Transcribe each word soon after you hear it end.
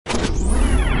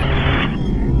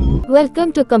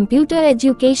Welcome to Computer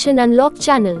Education Unlocked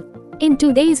channel. In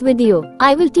today's video,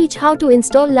 I will teach how to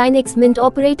install Linux Mint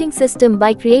operating system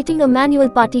by creating a manual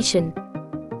partition.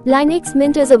 Linux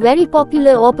Mint is a very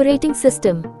popular operating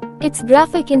system. Its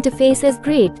graphic interface is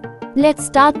great. Let's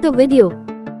start the video.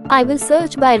 I will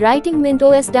search by writing Mint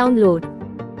OS download.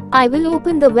 I will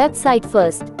open the website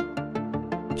first.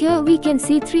 Here we can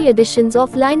see 3 editions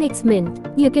of Linux Mint.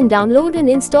 You can download and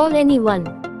install any one.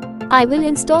 I will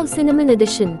install Cinnamon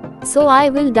edition, so I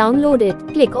will download it.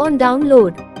 Click on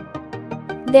download.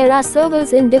 There are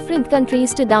servers in different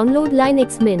countries to download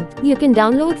Linux Mint. You can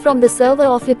download from the server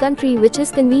of your country which is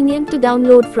convenient to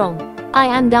download from. I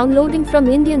am downloading from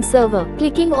Indian server.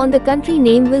 Clicking on the country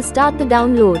name will start the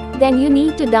download. Then you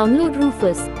need to download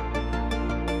Rufus.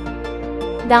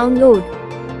 Download.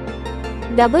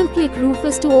 Double click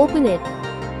Rufus to open it.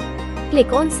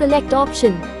 Click on select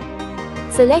option.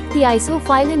 Select the ISO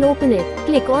file and open it.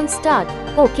 Click on start.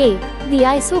 OK. The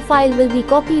ISO file will be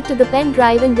copied to the pen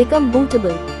drive and become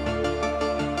bootable.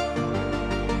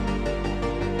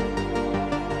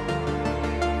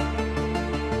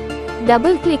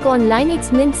 Double click on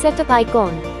Linux Mint setup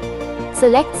icon.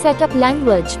 Select setup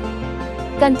language.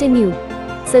 Continue.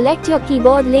 Select your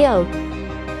keyboard layout.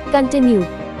 Continue.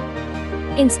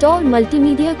 Install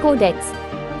multimedia codecs.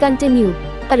 Continue.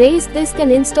 Erase disk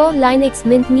and install Linux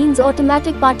Mint means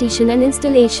automatic partition and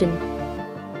installation.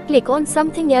 Click on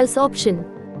something else option.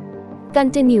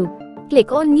 Continue.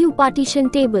 Click on new partition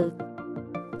table.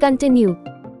 Continue.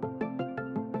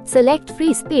 Select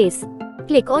free space.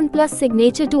 Click on plus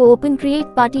signature to open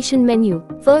create partition menu.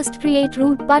 First create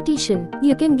root partition.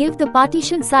 You can give the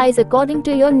partition size according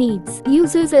to your needs.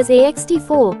 Users as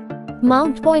ext4.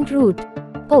 Mount point root.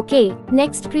 OK.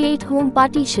 Next create home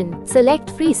partition. Select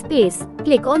free space.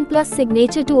 Click on plus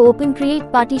signature to open create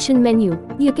partition menu.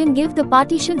 You can give the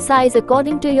partition size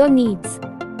according to your needs.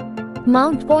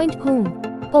 Mount point home.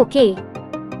 OK.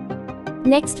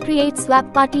 Next create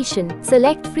swap partition.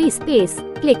 Select free space.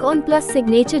 Click on plus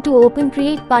signature to open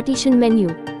create partition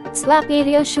menu. Swap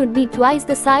area should be twice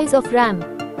the size of RAM.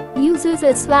 Users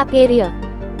as swap area.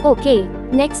 OK.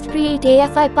 Next create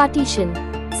AFI partition.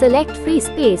 Select free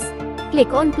space.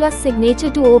 Click on plus signature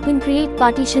to open create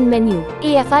partition menu.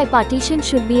 AFI partition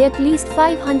should be at least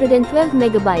 512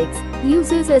 MB.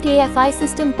 Users at AFI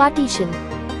system partition.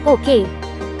 OK.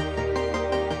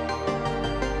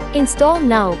 Install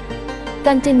now.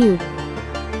 Continue.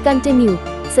 Continue.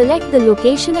 Select the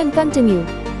location and continue.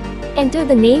 Enter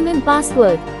the name and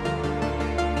password.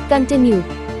 Continue.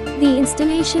 The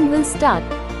installation will start.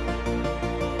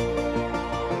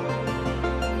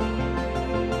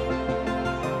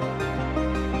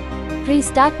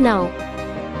 Restart now.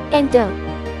 Enter.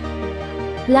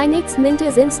 Linux Mint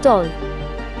is installed.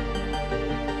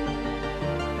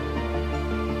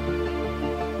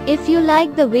 If you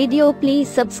like the video, please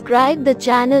subscribe the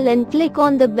channel and click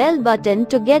on the bell button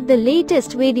to get the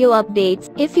latest video updates.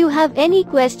 If you have any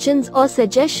questions or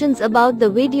suggestions about the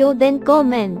video, then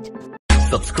comment.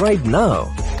 Subscribe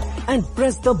now and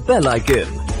press the bell icon.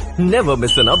 Never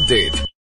miss an update.